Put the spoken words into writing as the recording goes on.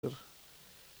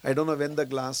I don't know when the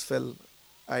glass fell.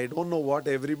 I don't know what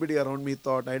everybody around me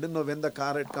thought. I didn't know when the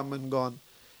car had come and gone.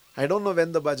 I don't know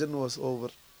when the bhajan was over.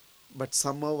 But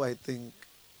somehow I think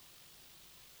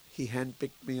he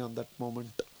handpicked me on that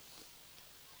moment.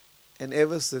 And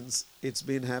ever since it's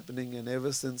been happening, and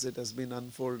ever since it has been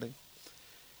unfolding,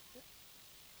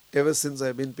 ever since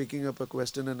I've been picking up a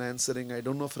question and answering, I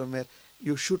don't know from where,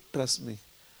 you should trust me.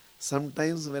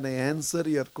 Sometimes when I answer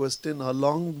your question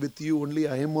along with you only,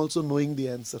 I am also knowing the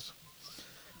answer.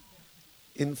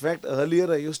 In fact,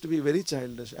 earlier I used to be very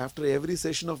childish. After every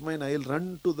session of mine, I'll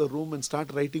run to the room and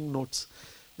start writing notes.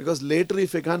 Because later,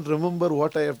 if I can't remember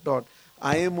what I have taught,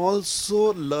 I am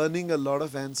also learning a lot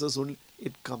of answers only.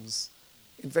 It comes.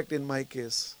 In fact, in my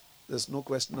case, there's no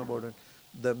question about it.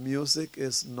 The music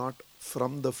is not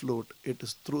from the flute, it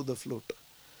is through the flute.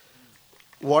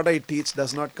 What I teach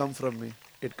does not come from me,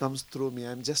 it comes through me.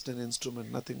 I'm just an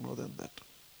instrument, nothing more than that.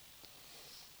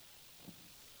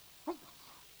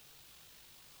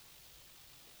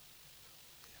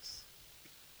 Yes.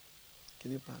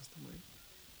 Can you pass the mic?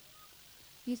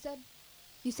 You said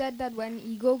you said that when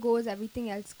ego goes,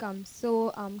 everything else comes. So,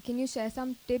 can you share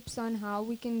some tips on how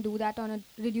we can do that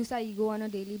reduce our ego on a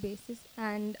daily basis?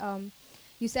 And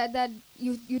you said that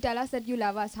you tell us that you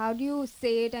love us. How do you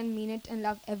say it and mean it and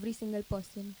love every single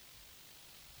person?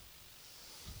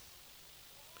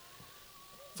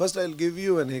 First, I'll give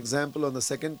you an example on the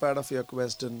second part of your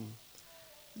question.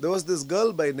 There was this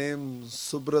girl by name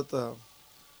Subrata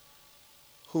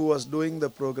who was doing the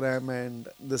program, and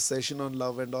the session on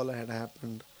love and all had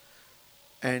happened.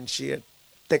 And she had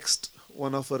texted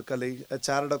one of her colleagues, a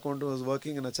chartered accountant who was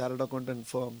working in a chartered accountant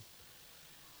firm.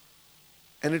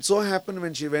 And it so happened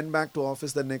when she went back to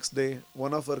office the next day,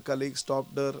 one of her colleagues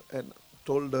stopped her and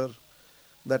told her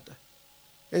that,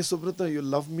 "Hey Subrata, you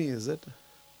love me, is it?"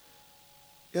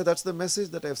 "Yeah, that's the message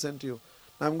that I've sent you.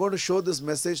 I'm going to show this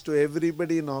message to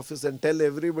everybody in office and tell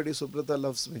everybody Subrata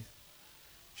loves me."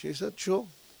 She said, "Sure."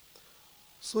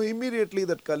 So immediately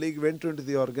that colleague went into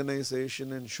the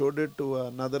organization and showed it to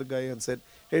another guy and said,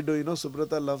 "Hey, do you know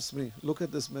Subrata loves me? Look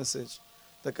at this message."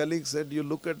 The colleague said, "You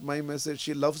look at my message,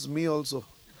 she loves me also."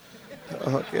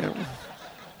 Okay.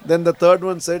 Then the third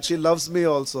one said, "She loves me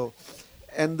also."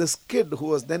 And this kid, who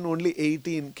was then only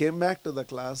 18, came back to the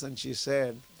class and she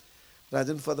said,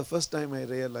 "Rajan, for the first time I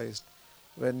realized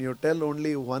when you tell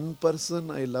only one person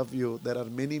I love you, there are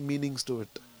many meanings to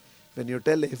it. When you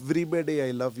tell everybody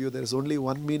I love you, there is only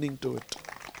one meaning to it."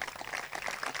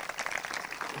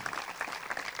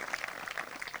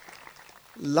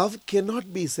 Love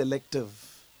cannot be selective.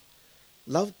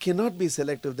 Love cannot be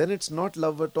selective. Then it's not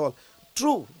love at all.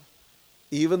 True,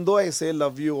 even though I say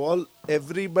love you all,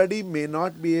 everybody may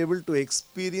not be able to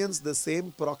experience the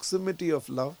same proximity of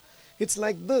love. It's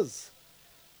like this.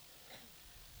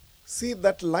 See,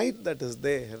 that light that is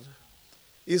there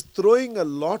is throwing a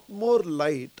lot more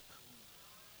light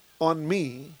on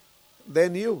me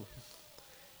than you.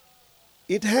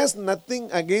 It has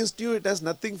nothing against you, it has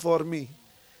nothing for me.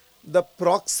 The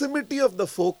proximity of the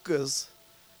focus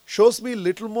shows me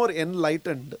little more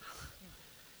enlightened,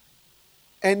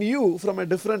 and you from a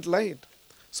different light.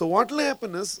 So what will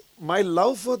happen is, my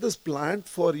love for this plant,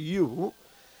 for you,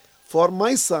 for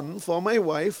my son, for my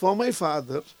wife, for my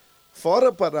father, for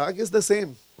a parag is the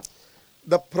same.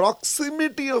 The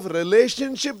proximity of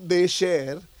relationship they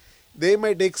share, they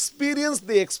might experience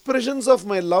the expressions of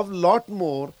my love lot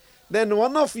more than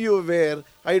one of you where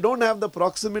I don't have the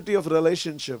proximity of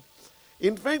relationship.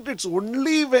 In fact, it's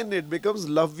only when it becomes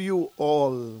love you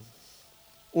all,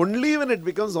 only when it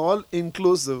becomes all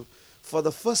inclusive, for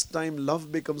the first time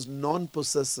love becomes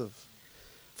non-possessive.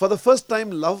 For the first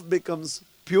time love becomes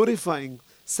purifying,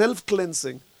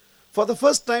 self-cleansing. For the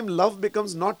first time love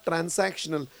becomes not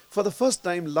transactional. For the first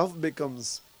time love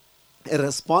becomes a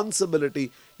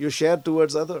responsibility you share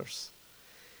towards others.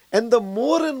 And the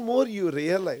more and more you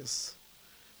realize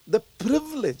the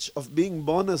privilege of being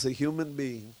born as a human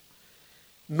being,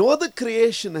 no other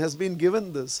creation has been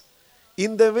given this.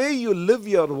 In the way you live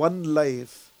your one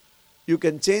life, you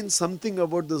can change something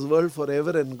about this world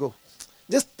forever and go.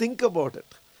 Just think about it.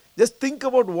 Just think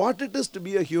about what it is to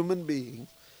be a human being.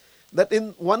 That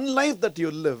in one life that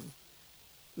you live,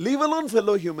 leave alone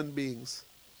fellow human beings,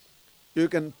 you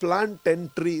can plant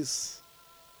 10 trees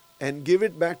and give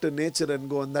it back to nature and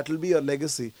go, and that will be your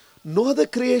legacy. No other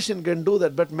creation can do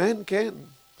that, but man can.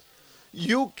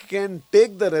 You can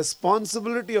take the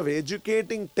responsibility of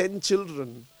educating 10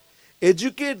 children,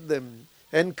 educate them,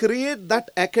 and create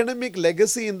that academic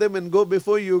legacy in them and go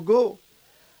before you go.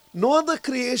 No other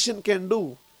creation can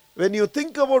do. When you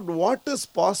think about what is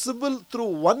possible through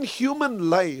one human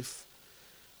life,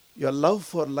 your love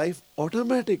for life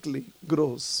automatically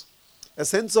grows. A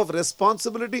sense of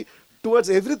responsibility towards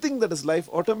everything that is life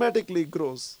automatically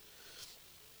grows.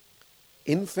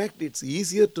 In fact, it's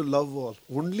easier to love all.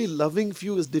 Only loving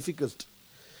few is difficult.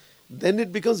 Then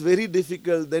it becomes very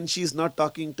difficult. Then she's not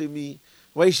talking to me.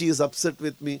 Why she is upset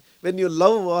with me? When you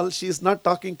love all, she is not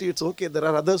talking to you. It's okay. There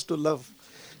are others to love.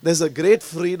 There's a great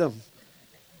freedom.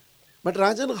 But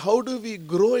Rajan, how do we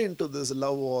grow into this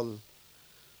love all?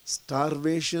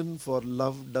 Starvation for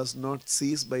love does not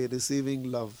cease by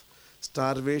receiving love.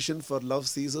 Starvation for love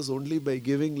ceases only by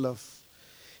giving love.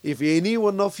 If any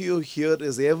one of you here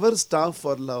is ever starved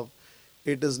for love,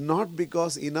 it is not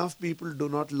because enough people do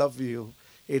not love you.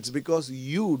 It's because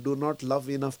you do not love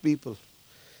enough people.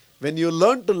 When you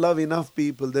learn to love enough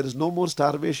people, there is no more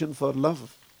starvation for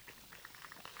love.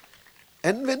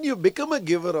 And when you become a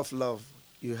giver of love,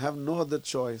 you have no other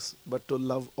choice but to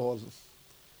love all.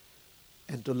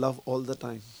 And to love all the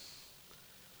time.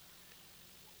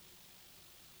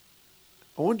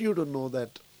 I want you to know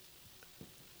that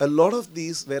a lot of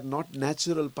these were not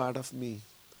natural part of me.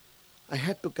 I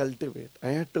had to cultivate. I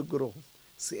had to grow.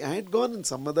 See, I had gone in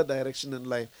some other direction in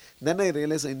life. Then I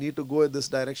realized I need to go in this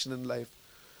direction in life.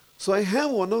 So I have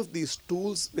one of these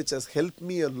tools which has helped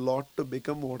me a lot to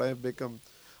become what I have become.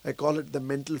 I call it the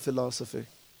mental philosophy.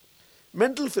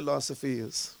 Mental philosophy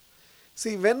is,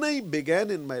 see, when I began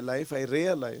in my life, I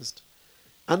realized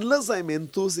unless I'm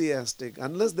enthusiastic,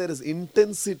 unless there is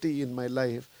intensity in my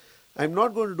life, I'm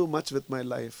not going to do much with my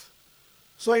life.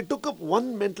 So I took up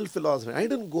one mental philosophy. I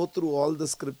didn't go through all the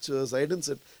scriptures. I didn't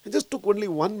sit. I just took only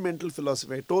one mental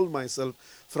philosophy. I told myself,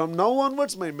 from now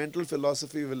onwards, my mental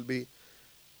philosophy will be,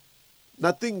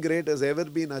 nothing great has ever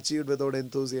been achieved without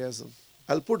enthusiasm.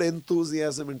 I'll put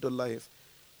enthusiasm into life,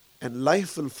 and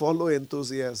life will follow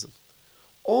enthusiasm.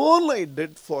 All I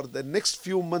did for the next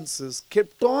few months is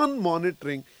kept on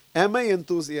monitoring, am I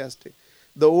enthusiastic?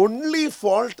 The only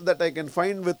fault that I can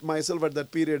find with myself at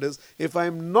that period is, if I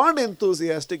am not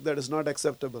enthusiastic, that is not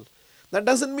acceptable. That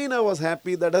doesn't mean I was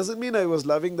happy, that doesn't mean I was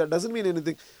loving, that doesn't mean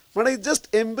anything. But I just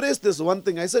embraced this one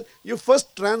thing. I said, you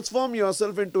first transform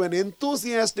yourself into an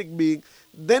enthusiastic being,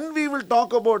 then we will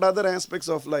talk about other aspects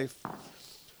of life.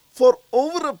 For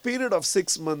over a period of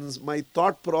 6 months, my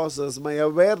thought process, my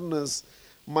awareness,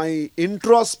 my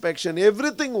introspection,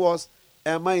 everything was,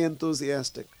 am I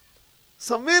enthusiastic?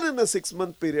 Somewhere in a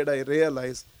 6-month period, I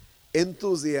realized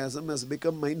enthusiasm has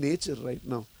become my nature right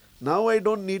now. Now I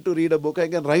don't need to read a book. I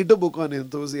can write a book on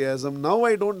enthusiasm. Now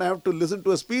I don't have to listen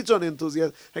to a speech on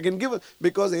enthusiasm. I can give it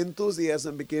because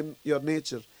enthusiasm became your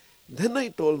nature. Then I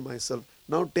told myself,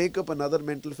 now take up another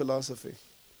mental philosophy.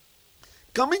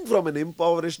 Coming from an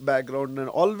impoverished background and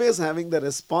always having the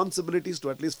responsibilities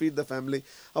to at least feed the family,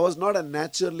 I was not a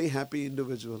naturally happy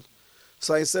individual.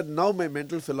 So I said, now my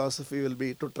mental philosophy will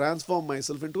be to transform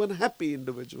myself into a happy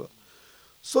individual.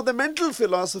 So the mental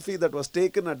philosophy that was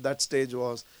taken at that stage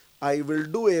was, I will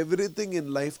do everything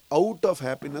in life out of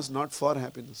happiness, not for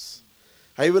happiness.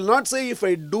 I will not say if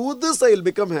I do this, I will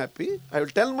become happy. I will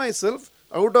tell myself,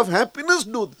 out of happiness,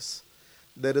 do this.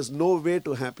 There is no way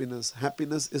to happiness.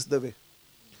 Happiness is the way.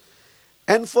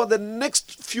 And for the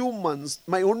next few months,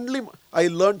 I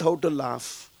learned how to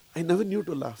laugh. I never knew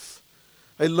to laugh.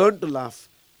 I learned to laugh.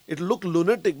 It looked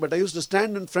lunatic, but I used to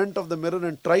stand in front of the mirror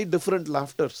and try different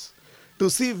laughters to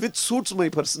see which suits my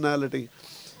personality.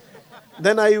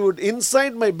 Then I would,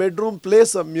 inside my bedroom, play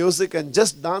some music and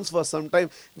just dance for some time.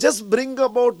 Just bring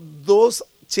about those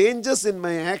changes in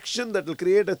my action that will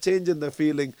create a change in the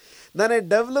feeling. Then I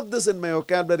developed this in my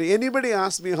vocabulary. Anybody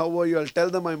asks me, how are you? I'll tell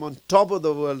them I'm on top of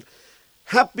the world.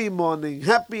 Happy morning,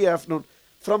 happy afternoon.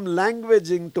 From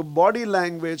languaging to body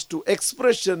language to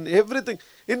expression, everything.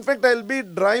 In fact, I'll be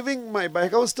driving my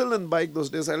bike. I was still on bike those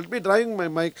days. I'll be driving my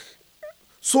bike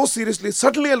so seriously.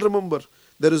 Suddenly I'll remember,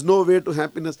 there is no way to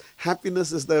happiness.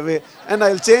 Happiness is the way. And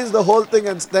I'll change the whole thing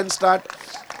and then start.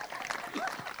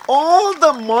 All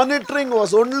the monitoring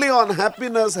was only on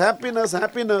happiness, happiness,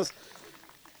 happiness.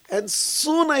 And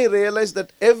soon I realized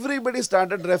that everybody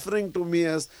started referring to me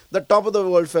as the top of the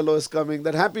world fellow is coming,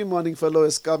 that happy morning fellow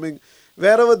is coming.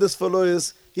 Wherever this fellow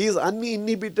is, he is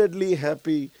uninhibitedly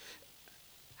happy.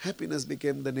 Happiness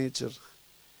became the nature.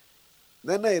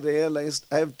 Then I realized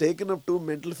I have taken up 2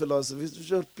 mental philosophies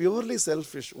which are purely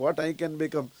selfish. What I can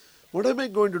become. What am I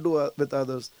going to do with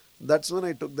others? That's when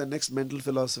I took the next mental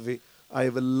philosophy. I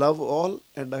will love all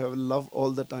and I will love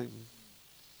all the time.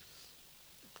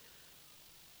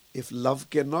 If love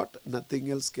cannot, nothing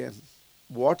else can.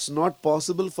 What's not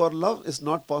possible for love is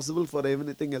not possible for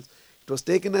anything else. It was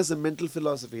taken as a mental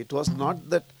philosophy. It was not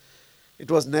that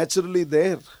it was naturally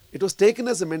there. It was taken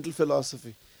as a mental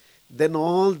philosophy. Then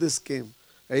all this came.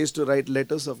 I used to write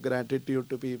letters of gratitude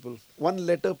to people. One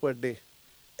letter per day.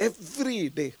 Every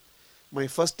day. My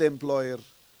first employer,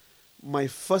 my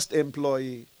first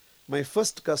employee, my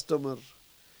first customer,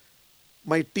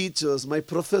 my teachers, my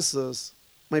professors,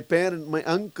 my parent, my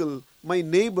uncle, my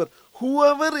neighbor,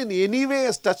 whoever in any way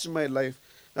has touched my life,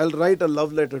 I'll write a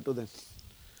love letter to them.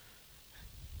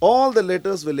 All the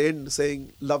letters will end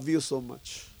saying, love you so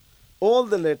much. All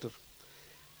the letter.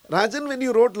 Rajan, when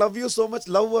you wrote love you so much,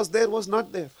 love was there, was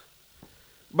not there.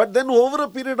 But then over a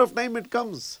period of time it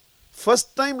comes.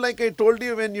 First time, like I told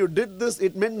you, when you did this,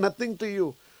 it meant nothing to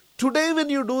you. Today when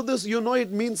you do this, you know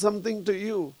it means something to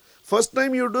you. First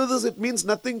time you do this, it means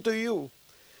nothing to you.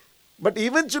 But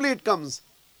eventually it comes.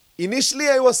 Initially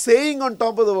I was saying on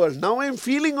top of the world. Now I am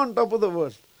feeling on top of the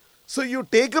world. So you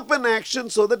take up an action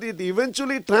so that it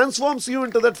eventually transforms you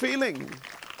into that feeling.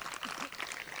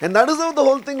 And that is how the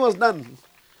whole thing was done.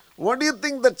 What do you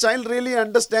think the child really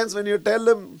understands when you tell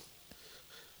him?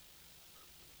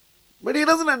 But he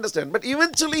doesn't understand. But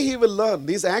eventually he will learn.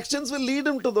 These actions will lead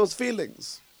him to those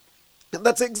feelings. And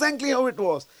that's exactly how it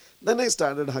was. Then I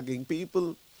started hugging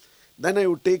people. Then I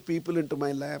would take people into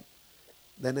my lab.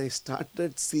 Then I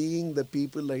started seeing the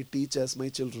people I teach as my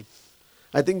children.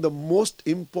 I think the most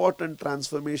important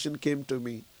transformation came to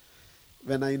me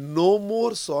when I no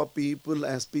more saw people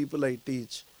as people I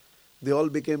teach. They all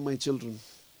became my children.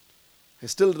 I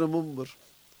still remember.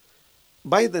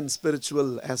 By then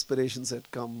spiritual aspirations had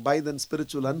come. By then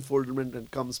spiritual unfoldment had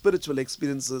come. Spiritual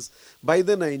experiences. By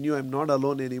then I knew I'm not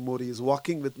alone anymore. He is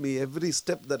walking with me every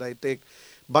step that I take.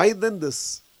 By then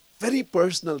this very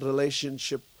personal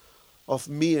relationship of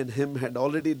me and him had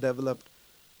already developed.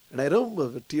 And I remember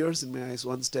with tears in my eyes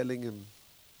once telling him,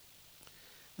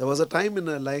 there was a time in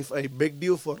my life I begged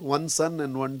you for one son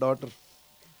and one daughter.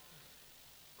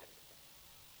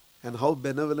 And how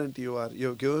benevolent you are. You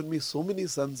have given me so many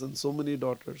sons and so many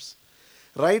daughters.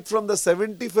 Right from the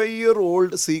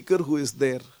 75-year-old seeker who is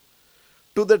there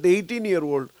to that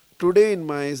 18-year-old. Today in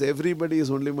my eyes, everybody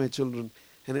is only my children.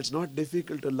 And it's not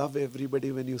difficult to love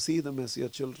everybody when you see them as your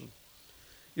children.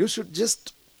 You should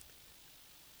just,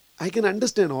 I can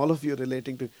understand all of you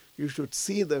relating to, you should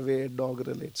see the way a dog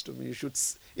relates to me. You should,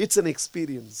 it's an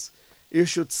experience. You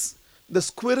should, the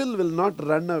squirrel will not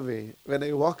run away when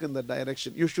I walk in that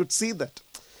direction. You should see that.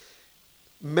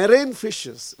 Marine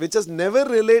fishes, which has never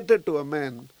related to a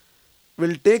man,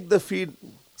 will take the feed.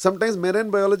 Sometimes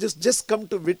marine biologists just come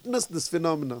to witness this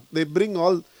phenomena. They bring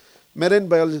all marine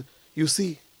biologists. You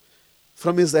see,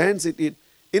 from his hands it eat.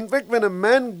 In fact, when a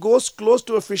man goes close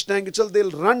to a fish tank,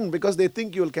 they'll run because they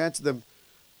think you will catch them.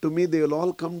 To me, they will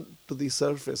all come to the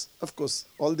surface. Of course,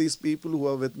 all these people who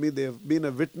are with me, they have been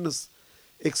a witness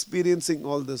experiencing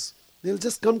all this. They'll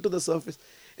just come to the surface.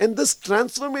 And this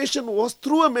transformation was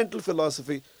through a mental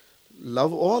philosophy.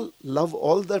 Love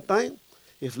all the time.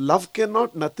 If love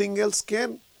cannot, nothing else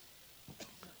can.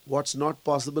 What's not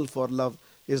possible for love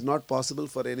is not possible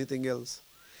for anything else.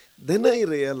 Then I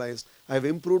realized I've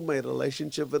improved my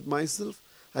relationship with myself.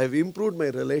 I've improved my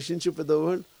relationship with the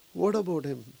world. What about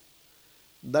him?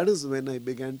 That is when I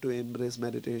began to embrace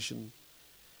meditation.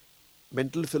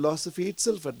 Mental philosophy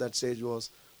itself at that stage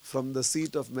was, from the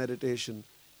seat of meditation,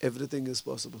 everything is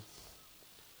possible.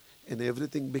 And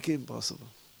everything became possible.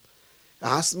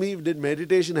 Ask me, did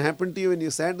meditation happen to you when you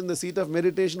sat in the seat of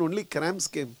meditation? Only cramps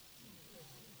came.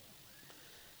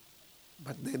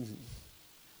 But then,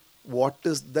 what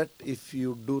is that if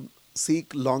you do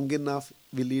seek long enough,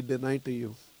 will he deny to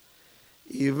you?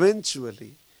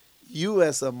 Eventually, you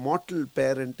as a mortal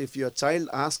parent, if your child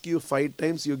asks you 5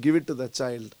 times, you give it to the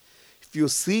child. If you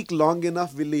seek long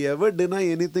enough, will he ever deny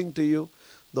anything to you?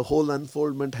 The whole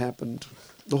unfoldment happened.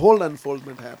 The whole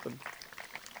unfoldment happened.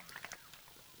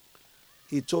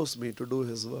 He chose me to do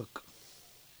his work.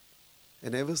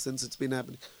 And ever since it's been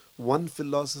happening. One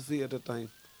philosophy at a time.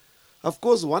 Of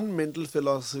course, one mental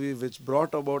philosophy which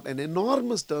brought about an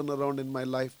enormous turnaround in my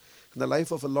life, in the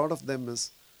life of a lot of them,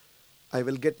 is I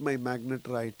will get my magnet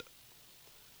right.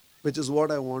 Which is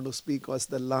what I want to speak as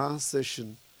the last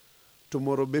session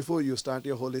tomorrow before you start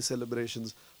your holy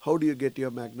celebrations. How do you get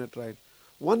your magnet right?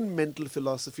 One mental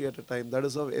philosophy at a time. That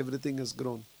is how everything has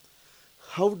grown.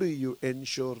 How do you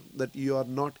ensure that you are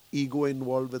not ego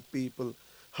involved with people?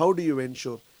 How do you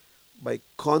ensure? By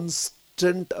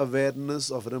constant awareness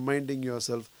of reminding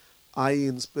yourself, I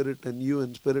in spirit and you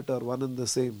in spirit are one and the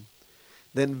same.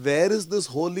 Then where is this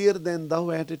holier than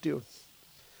thou attitude?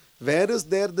 Where is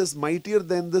there this mightier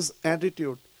than this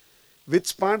attitude?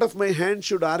 Which part of my hand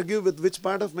should argue with which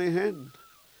part of my hand?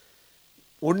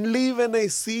 Only when I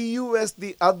see you as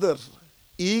the other.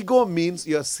 Ego means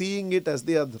you are seeing it as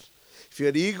the other. If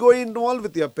your ego involved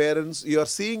with your parents, you are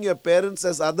seeing your parents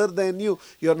as other than you.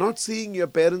 You are not seeing your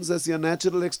parents as your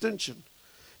natural extension.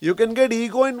 You can get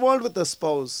ego involved with a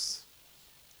spouse.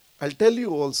 I'll tell you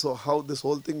also how this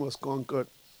whole thing was conquered.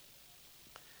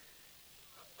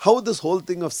 How this whole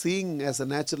thing of seeing as a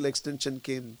natural extension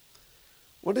came.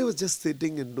 What I was just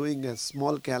sitting and doing a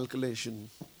small calculation.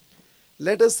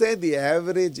 Let us say the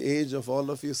average age of all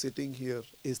of you sitting here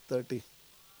is 30.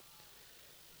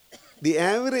 The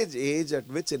average age at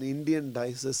which an Indian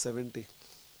dies is 70.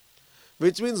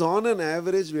 Which means on an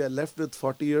average we are left with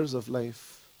 40 years of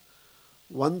life.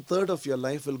 1/3 of your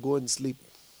life will go in sleep.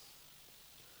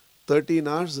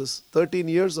 13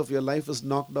 years of your life is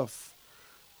knocked off.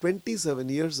 27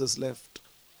 years is left.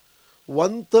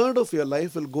 1/3 of your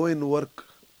life will go in work.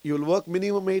 You will work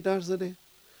minimum 8 hours a day.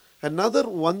 Another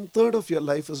 1/3 of your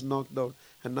life is knocked out.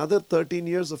 Another 13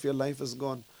 years of your life is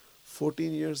gone.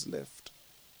 14 years left.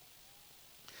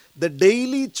 The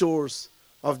daily chores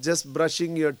of just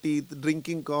brushing your teeth,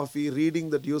 drinking coffee, reading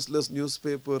that useless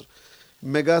newspaper,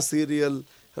 mega serial,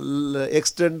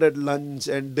 extended lunch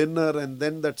and dinner, and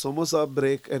then that samosa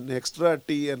break and extra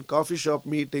tea and coffee shop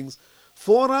meetings.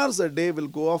 4 hours a day will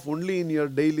go off only in your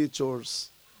daily chores.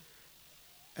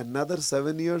 Another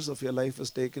 7 years of your life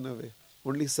is taken away.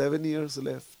 Only 7 years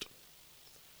left.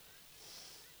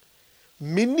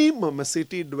 Minimum a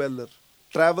city dweller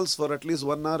travels for at least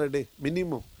 1 hour a day.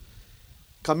 Minimum.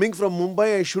 Coming from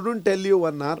Mumbai, I shouldn't tell you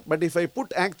 1 hour, but if I put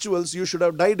actuals, you should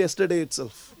have died yesterday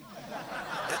itself.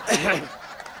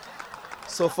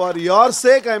 So for your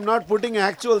sake, I am not putting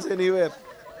actuals anywhere.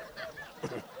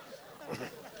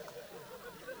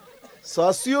 So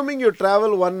assuming you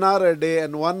travel 1 hour a day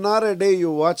and 1 hour a day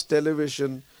you watch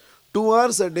television, 2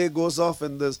 hours a day goes off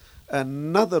in this,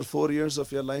 another 4 years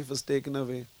of your life is taken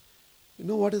away. You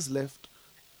know what is left?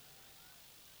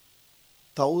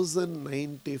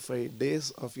 1095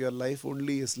 days of your life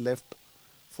only is left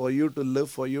for you to live,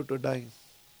 for you to die.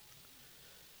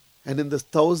 And in this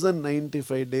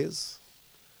 1095 days,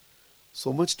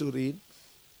 so much to read,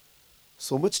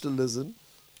 so much to listen,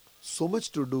 so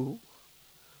much to do,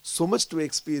 so much to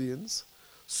experience,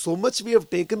 so much we have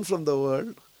taken from the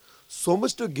world, so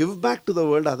much to give back to the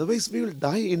world, otherwise we will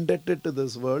die indebted to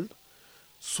this world.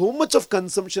 So much of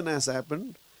consumption has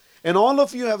happened, and all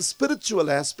of you have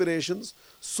spiritual aspirations.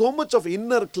 So much of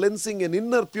inner cleansing and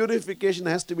inner purification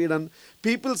has to be done.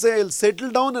 People say, I'll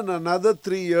settle down in another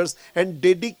 3 years and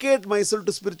dedicate myself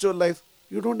to spiritual life.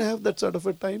 You don't have that sort of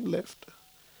a time left.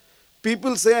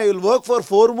 People say, I will work for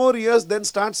 4 more years, then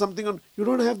start something on. You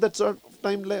don't have that sort of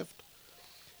time left.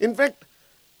 In fact,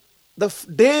 the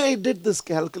day I did this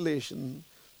calculation,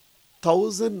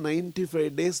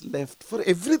 1095 days left for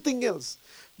everything else.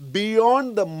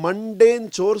 Beyond the mundane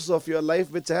chores of your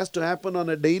life, which has to happen on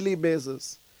a daily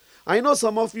basis. I know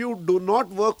some of you do not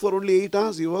work for only 8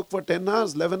 hours. You work for 10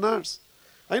 hours, 11 hours.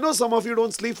 I know some of you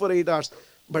don't sleep for 8 hours.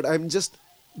 But I'm just,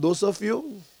 those of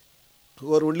you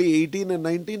who are only 18 and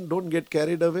 19, don't get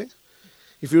carried away.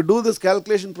 If you do this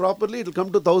calculation properly, it will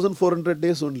come to 1400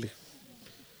 days only.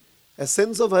 A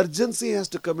sense of urgency has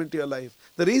to come into your life.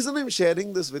 The reason I'm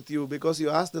sharing this with you, because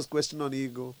you asked this question on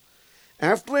ego.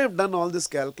 After I have done all this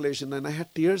calculation and I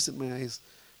had tears in my eyes,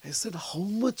 I said, how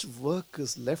much work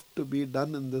is left to be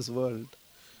done in this world?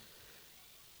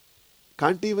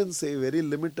 Can't even say very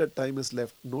limited time is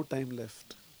left. No time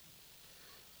left.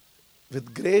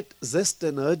 With great zest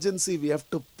and urgency, we have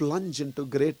to plunge into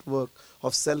great work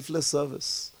of selfless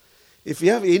service. If we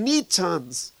have any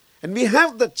chance, and we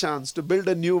have the chance to build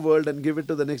a new world and give it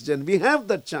to the next gen, we have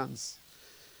that chance.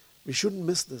 We shouldn't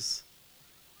miss this.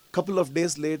 Couple of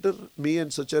days later, me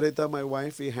and Sucharita, my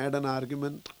wife, we had an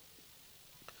argument.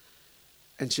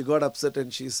 And she got upset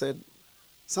and she said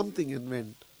something and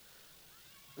went.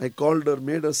 I called her,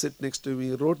 made her sit next to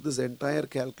me, wrote this entire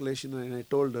calculation, and I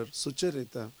told her,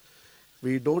 Sucharita,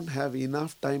 we don't have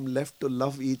enough time left to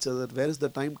love each other. Where is the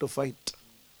time to fight?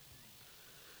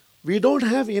 We don't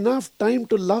have enough time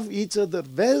to love each other.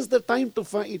 Where is the time to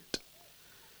fight?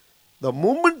 The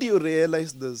moment you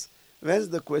realize this, where's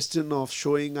the question of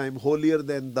showing I'm holier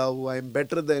than thou, I'm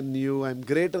better than you, I'm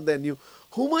greater than you?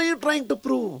 Whom are you trying to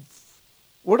prove?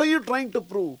 What are you trying to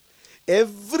prove?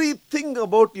 Everything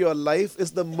about your life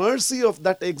is the mercy of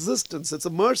that existence. It's a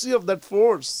mercy of that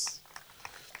force.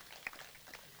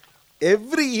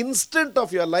 Every instant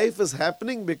of your life is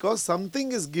happening because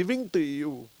something is giving to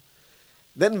you.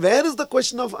 Then where is the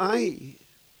question of I?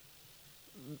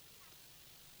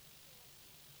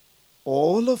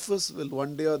 All of us will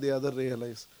one day or the other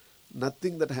realize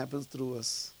nothing that happens through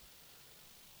us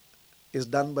is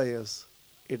done by us.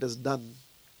 It is done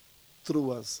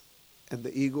through us. And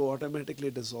the ego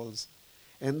automatically dissolves.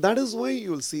 And that is why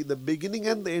you will see the beginning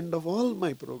and the end of all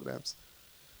my programs.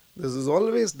 This is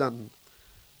always done.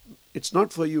 It's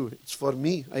not for you, it's for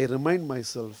me. I remind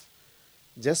myself,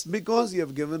 just because you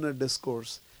have given a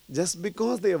discourse, just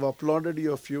because they have applauded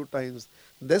you a few times,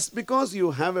 just because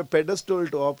you have a pedestal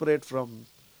to operate from,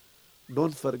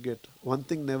 don't forget, one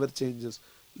thing never changes.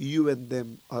 You and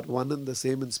them are one and the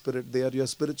same in spirit. They are your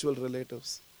spiritual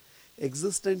relatives.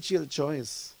 Existential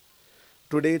choice.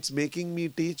 Today it's making me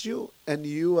teach you and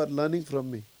you are learning from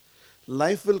me.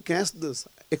 Life will cast this.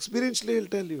 Experientially I'll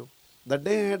tell you. That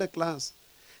day I had a class.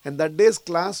 And that day's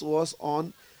class was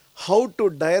on how to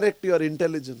direct your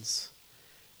intelligence.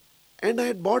 And I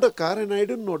had bought a car and I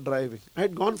didn't know driving. I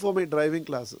had gone for my driving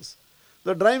classes.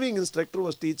 The driving instructor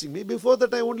was teaching me. Before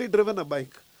that I only driven a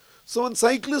bike. So one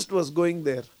cyclist was going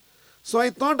there. So I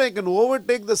thought I can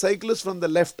overtake the cyclist from the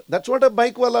left. That's what a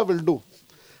bike wala will do.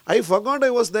 I forgot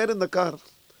I was there in the car.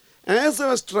 As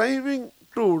I was striving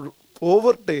to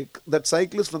overtake that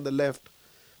cyclist from the left,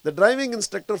 the driving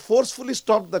instructor forcefully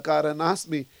stopped the car and asked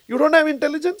me, "You don't have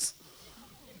intelligence?"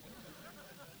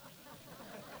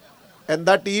 And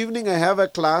that evening I have a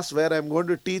class where I'm going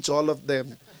to teach all of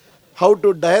them how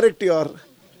to direct your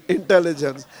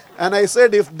intelligence. And I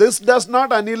said, if this does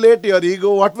not annihilate your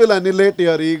ego, what will annihilate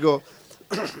your ego?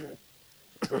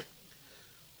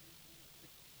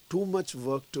 Too much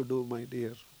work to do, my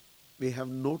dear. We have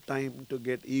no time to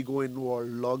get ego involved,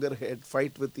 loggerhead,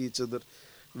 fight with each other.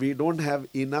 We don't have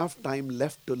enough time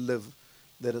left to live.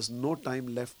 There is no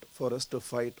time left for us to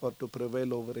fight or to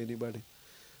prevail over anybody.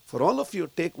 For all of you,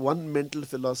 take one mental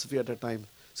philosophy at a time.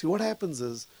 See, what happens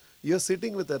is, you're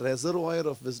sitting with a reservoir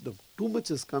of wisdom. Too much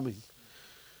is coming.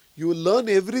 You learn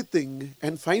everything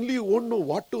and finally you won't know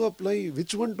what to apply,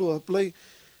 which one to apply.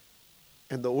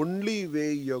 And the only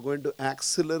way you're going to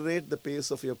accelerate the pace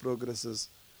of your progress is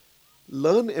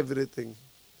learn everything.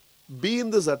 Be in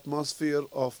this atmosphere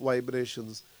of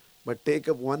vibrations, but take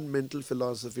up one mental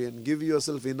philosophy and give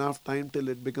yourself enough time till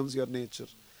it becomes your nature.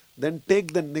 Then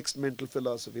take the next mental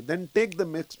philosophy. Then take the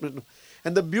next mental.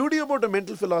 And the beauty about a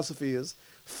mental philosophy is,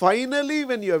 finally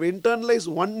when you have internalized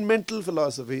one mental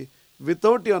philosophy,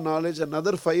 without your knowledge,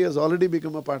 another 5 has already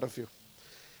become a part of you.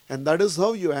 And that is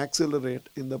how you accelerate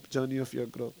in the journey of your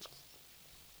growth.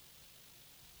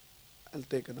 I'll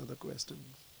take another question.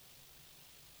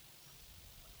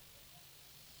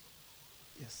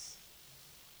 Yes.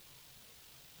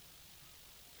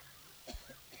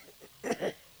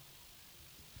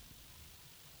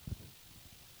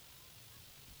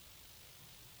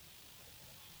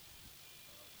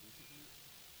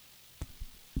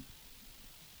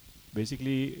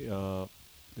 Basically,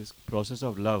 this process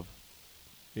of love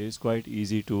is quite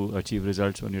easy to achieve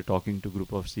results when you're talking to a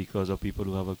group of seekers or people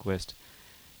who have a quest.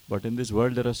 But in this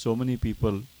world, there are so many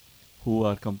people who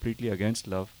are completely against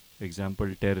love.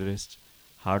 Example, terrorists,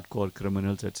 hardcore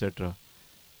criminals, etc.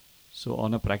 So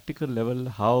on a practical level,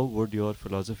 how would your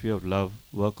philosophy of love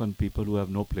work on people who have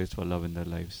no place for love in their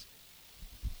lives?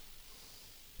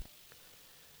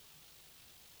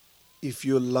 If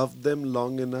you love them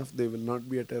long enough, they will not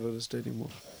be a terrorist anymore.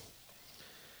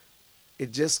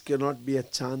 It just cannot be a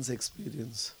chance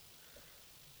experience.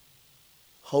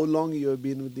 How long you have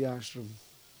been with the ashram?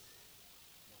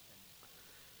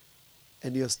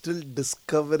 And you are still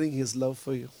discovering his love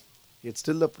for you. It's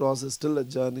still a process, still a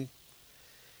journey.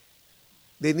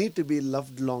 They need to be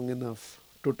loved long enough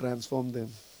to transform them.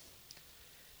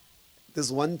 This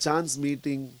one chance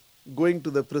meeting, going to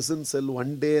the prison cell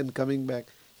one day and coming back,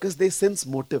 because they sense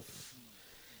motive.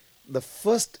 The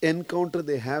first encounter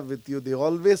they have with you, they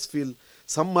always feel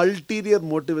some ulterior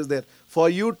motive is there. For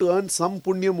you to earn some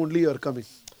punyam only you are coming.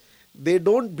 They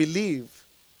don't believe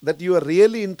that you are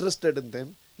really interested in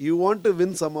them. You want to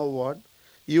win some award.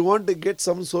 You want to get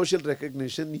some social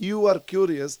recognition. You are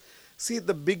curious. See,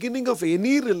 the beginning of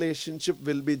any relationship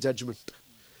will be judgment.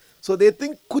 So they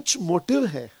think kuch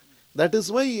motive hai. That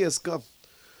is why he has come.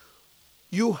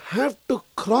 You have to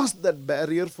cross that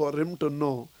barrier for him to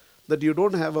know that you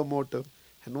don't have a motive.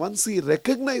 And once he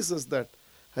recognizes that,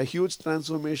 a huge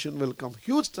transformation will come.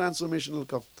 Huge transformation will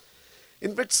come.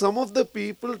 In fact, some of the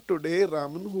people today,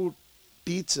 Raman, who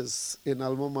teaches in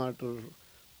alma mater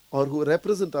or who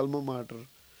represent alma mater,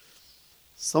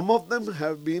 some of them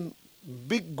have been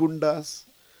big gundas,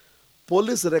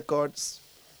 police records.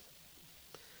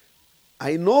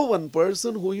 I know one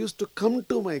person who used to come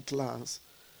to my class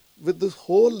with this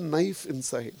whole knife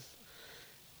inside.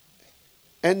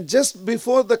 And just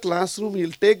before the classroom,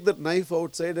 he'll take that knife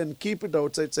outside and keep it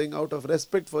outside, saying, out of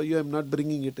respect for you, I'm not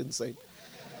bringing it inside.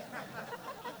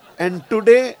 And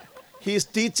today, he is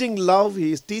teaching love,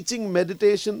 he is teaching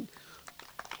meditation.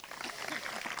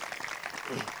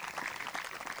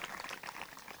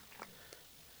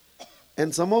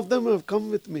 And some of them have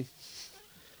come with me.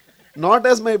 Not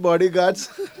as my bodyguards.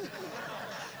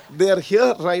 They are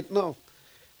here right now.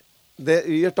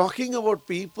 You are talking about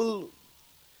people,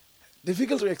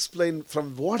 difficult to explain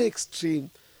from what extreme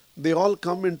they all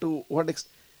come into what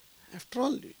after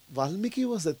all, Valmiki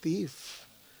was a thief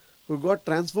who got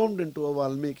transformed into a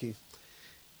Valmiki.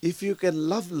 If you can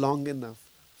love long enough,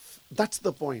 that's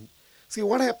the point. See,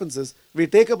 what happens is, we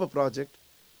take up a project,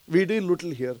 we do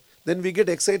little here, then we get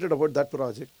excited about that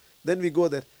project, then we go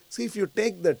there. See, if you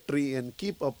take the tree and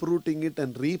keep uprooting it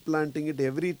and replanting it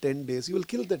every 10 days, you will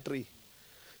kill the tree.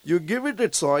 You give it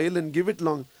its oil and give it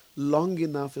long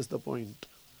enough is the point.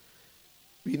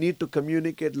 We need to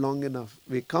communicate long enough.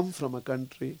 We come from a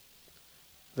country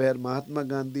where Mahatma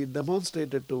Gandhi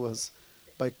demonstrated to us,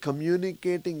 by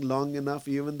communicating long enough,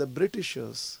 even the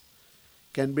Britishers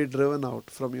can be driven out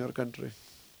from your country.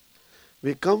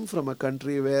 We come from a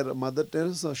country where Mother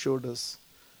Teresa showed us,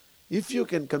 if you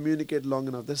can communicate long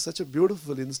enough, there's such a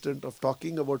beautiful instant of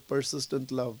talking about persistent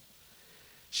love.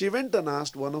 She went and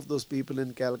asked one of those people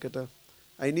in Calcutta,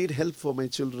 I need help for my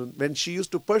children. When she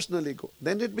used to personally go,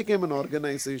 then it became an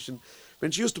organization.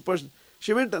 When she used to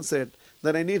she went and said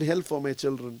that I need help for my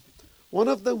children. One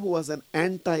of them, who was an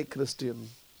anti-Christian,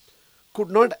 could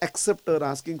not accept her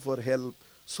asking for help,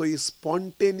 so he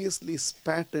spontaneously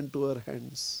spat into her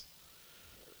hands.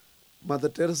 Mother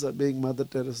Teresa, being Mother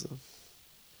Teresa,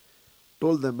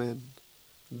 told the man,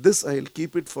 this I'll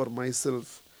keep it for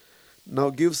myself. Now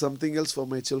give something else for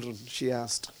my children, she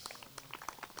asked.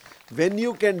 When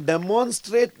you can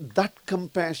demonstrate that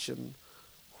compassion,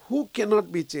 who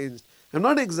cannot be changed? I'm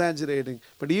not exaggerating,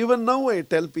 but even now I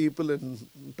tell people in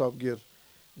Top Gear,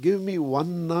 give me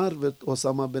 1 hour with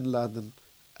Osama bin Laden,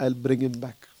 I'll bring him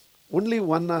back. Only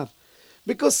 1 hour.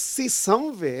 Because see,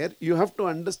 somewhere you have to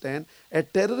understand, a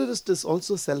terrorist is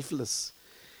also selfless.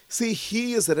 See,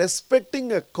 he is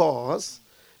respecting a cause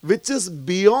which is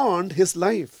beyond his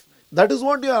life. That is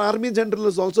what your army general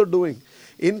is also doing.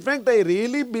 In fact, I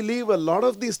really believe a lot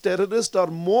of these terrorists are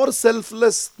more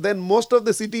selfless than most of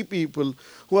the city people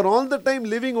who are all the time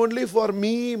living only for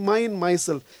me, mine,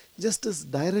 myself. Just his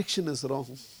direction is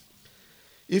wrong.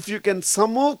 If you can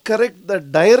somehow correct the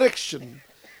direction,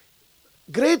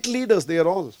 great leaders they are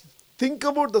all. Think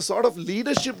about the sort of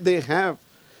leadership they have.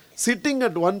 Sitting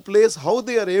at one place, how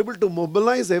they are able to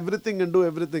mobilize everything and do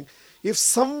everything. If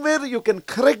somewhere you can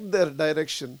correct their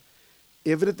direction,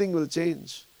 everything will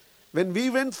change. When we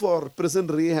went for prison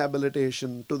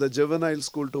rehabilitation to the juvenile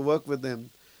school to work with them,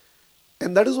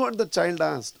 and that is what the child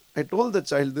asked. I told the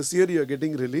child, this year you are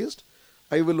getting released.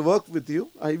 I will work with you.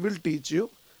 I will teach you.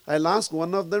 I'll ask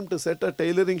one of them to set a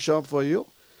tailoring shop for you,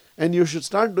 and you should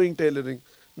start doing tailoring.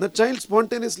 The child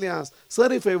spontaneously asked,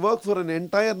 sir, if I work for an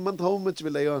entire month, how much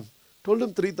will I earn? Told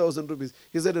him 3,000 rupees.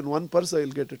 He said, in one purse I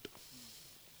will get it.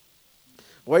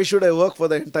 Why should I work for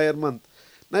the entire month?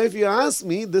 Now, if you ask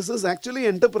me, this is actually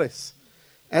enterprise.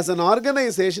 As an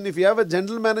organization, if you have a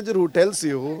general manager who tells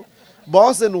you,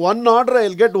 boss, in one order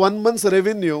I'll get 1 month's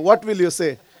revenue, what will you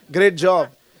say? Great job.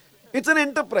 It's an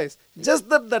enterprise. Just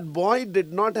that that boy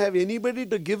did not have anybody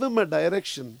to give him a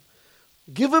direction.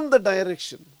 Give him the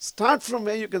direction. Start from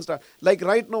where you can start. Like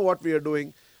right now what we are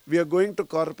doing, we are going to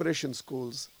corporation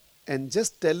schools and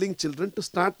just telling children to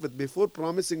start with, before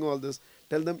promising all this,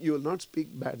 tell them you will not speak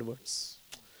bad words.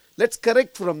 Let's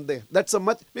correct from there. That's a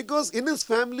much, because in his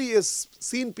family he has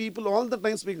seen people all the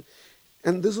time speaking.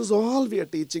 And this is all we are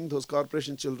teaching those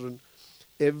corporation children.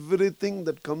 Everything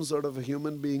that comes out of a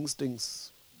human being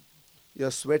stings.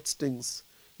 Your sweat stings.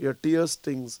 Your tears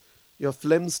stings. Your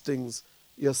phlegm stings.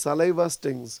 Your saliva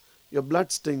stings. Your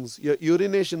blood stings. Your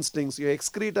urination stings. Your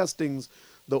excreta stings.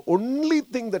 The only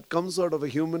thing that comes out of a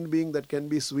human being that can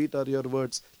be sweet are your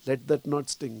words. Let that not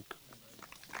stink.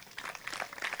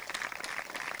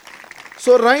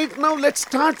 So right now, let's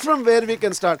start from where we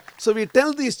can start. So we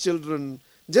tell these children,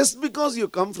 just because you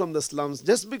come from the slums,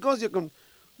 just because you come,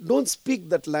 don't speak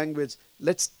that language.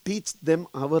 Let's teach them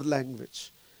our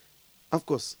language. Of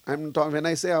course, when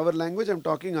I say our language, I'm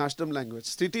talking ashram language.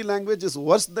 City language is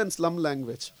worse than slum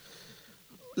language.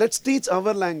 Let's teach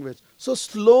our language. So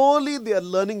slowly they are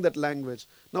learning that language.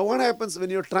 Now what happens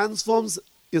when you transform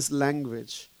his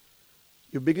language?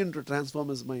 You begin to transform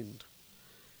his mind.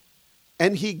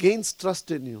 And he gains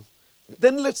trust in you.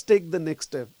 Then let's take the next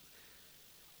step.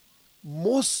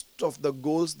 Most of the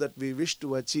goals that we wish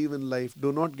to achieve in life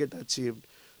do not get achieved.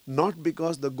 Not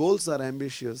because the goals are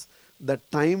ambitious. The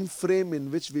time frame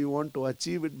in which we want to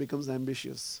achieve it becomes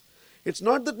ambitious. It's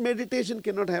not that meditation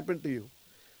cannot happen to you.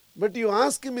 But you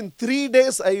ask him in 3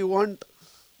 days, I want.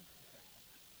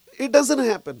 It doesn't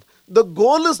happen. The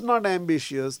goal is not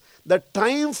ambitious. The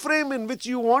time frame in which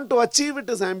you want to achieve it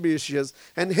is ambitious,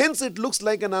 and hence it looks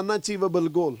like an unachievable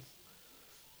goal.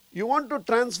 You want to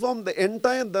transform the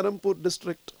entire Dharampur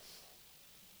district.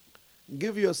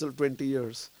 Give yourself 20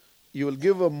 years. You will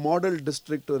give a model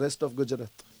district to the rest of Gujarat.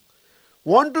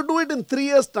 Want to do it in 3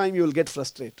 years' time, you will get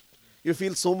frustrated. You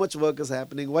feel so much work is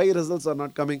happening. Why results are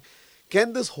not coming?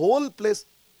 Can this whole place,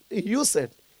 you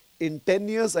said, in 10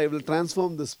 years I will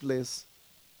transform this place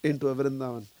into a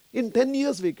Vrindavan. In 10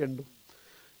 years we can do.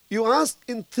 You ask,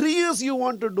 in 3 years you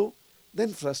want to do,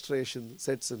 then frustration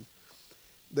sets in.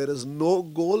 There is no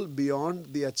goal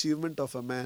beyond the achievement of a man.